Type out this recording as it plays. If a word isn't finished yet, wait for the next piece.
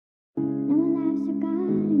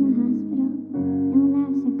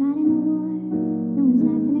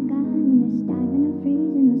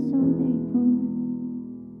so very poor.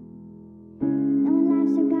 No one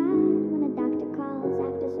laughs at God when a doctor calls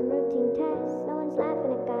after some routine tests. No one's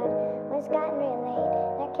laughing at God when it's gotten real late.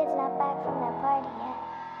 Their kid's not back from that party yet.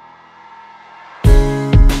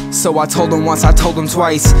 So I told him once, I told him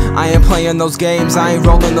twice, I ain't playing those games, I ain't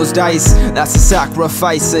rolling those dice. That's a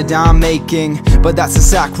sacrifice that I'm making, but that's a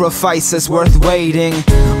sacrifice that's worth waiting.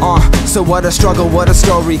 So what a struggle, what a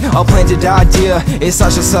story. A planted idea is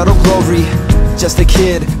such a subtle glory. Just a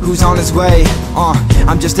kid who's on his way.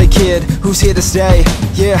 I'm just a kid who's here to stay.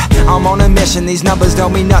 Yeah, I'm on a mission, these numbers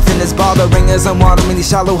don't mean nothing. It's bothering as I'm watering these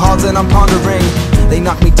shallow halls that I'm pondering. They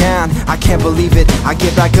knock me down, I can't believe it. I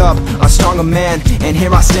get back up, a stronger man, and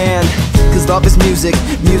here I stand. Cause love is music,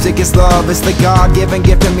 music is love. It's the God-given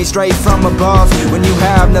gift to me straight from above. When you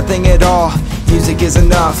have nothing at all, music is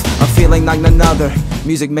enough. A feeling like none other,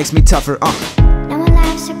 music makes me tougher. No one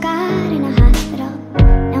laughs at God in a hospital.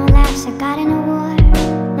 No one laughs at God in a war.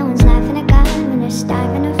 No one's laughing at God when they're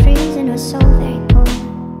starving or freezing or so very poor.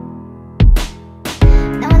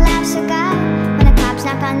 No one laughs at God when the cops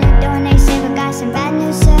knock on their door and they say we got some bad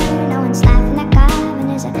news, sir. No one's laughing at God when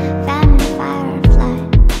there's a famine, fire, or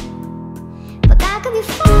flood. But God could be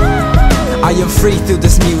fine. I am free through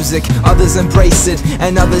this music. Others embrace it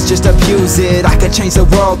and others just abuse it. I could change the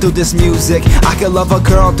world through this music. I could love a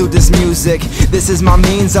girl through this music. This is my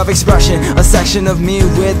means of expression, a section of me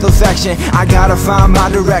with affection. I gotta find my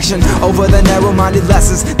direction over the narrow-minded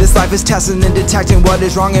lessons. This life is testing and detecting what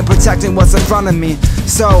is wrong and protecting what's in front of me.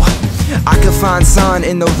 So I could find sun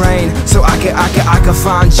in the rain. So I could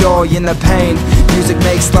find joy in the pain. Music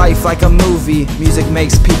makes life like a movie. Music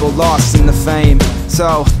makes people lost in the fame.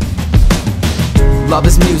 So love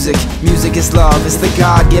is music, music is love. It's the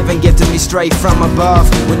God-given gift to me straight from above.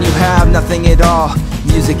 When you have nothing at all,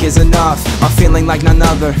 music is enough. A feeling like none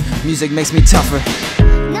other, music makes me tougher.